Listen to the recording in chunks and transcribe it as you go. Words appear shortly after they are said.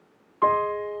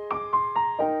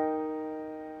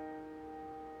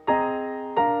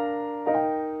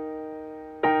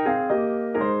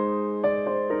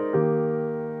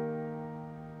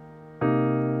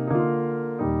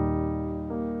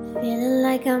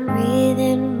like I'm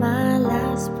breathing my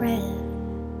last breath.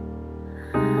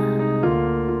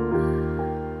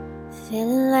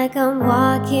 Feeling like I'm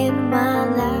walking my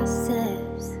last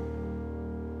steps.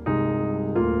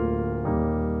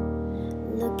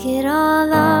 Look at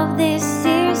all of these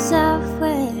tears I've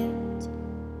wept.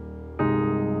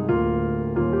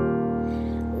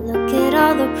 Look at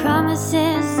all the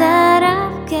promises that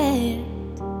I've kept.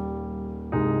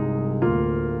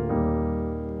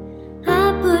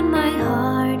 I put my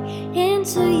heart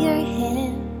into your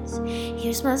hands.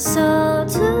 Here's my soul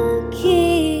to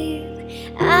keep.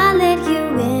 I let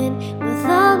you in with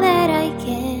all that I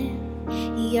can.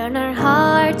 You're not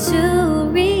hard to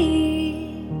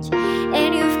reach,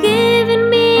 and you've given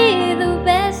me the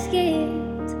best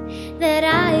gift that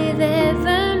I've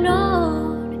ever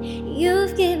known.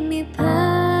 You've given me purpose.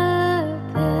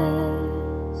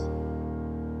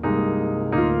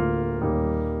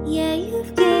 Yeah,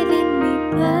 you've given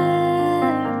me purpose.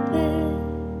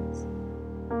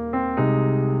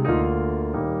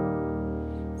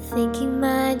 Thinking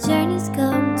my journey's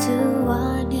come to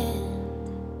an end.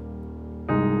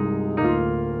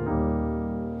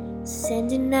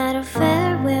 Sending out a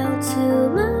farewell to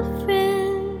my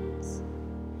friends.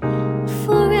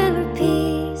 Forever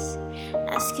peace.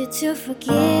 Ask you to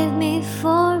forgive me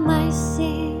for my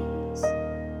sins.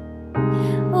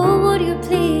 Oh, would you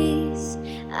please?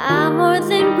 I'm more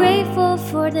than grateful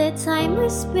for the time we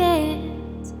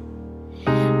spent.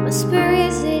 My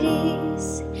spirit's at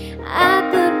ease. I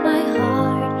put my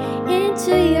heart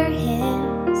into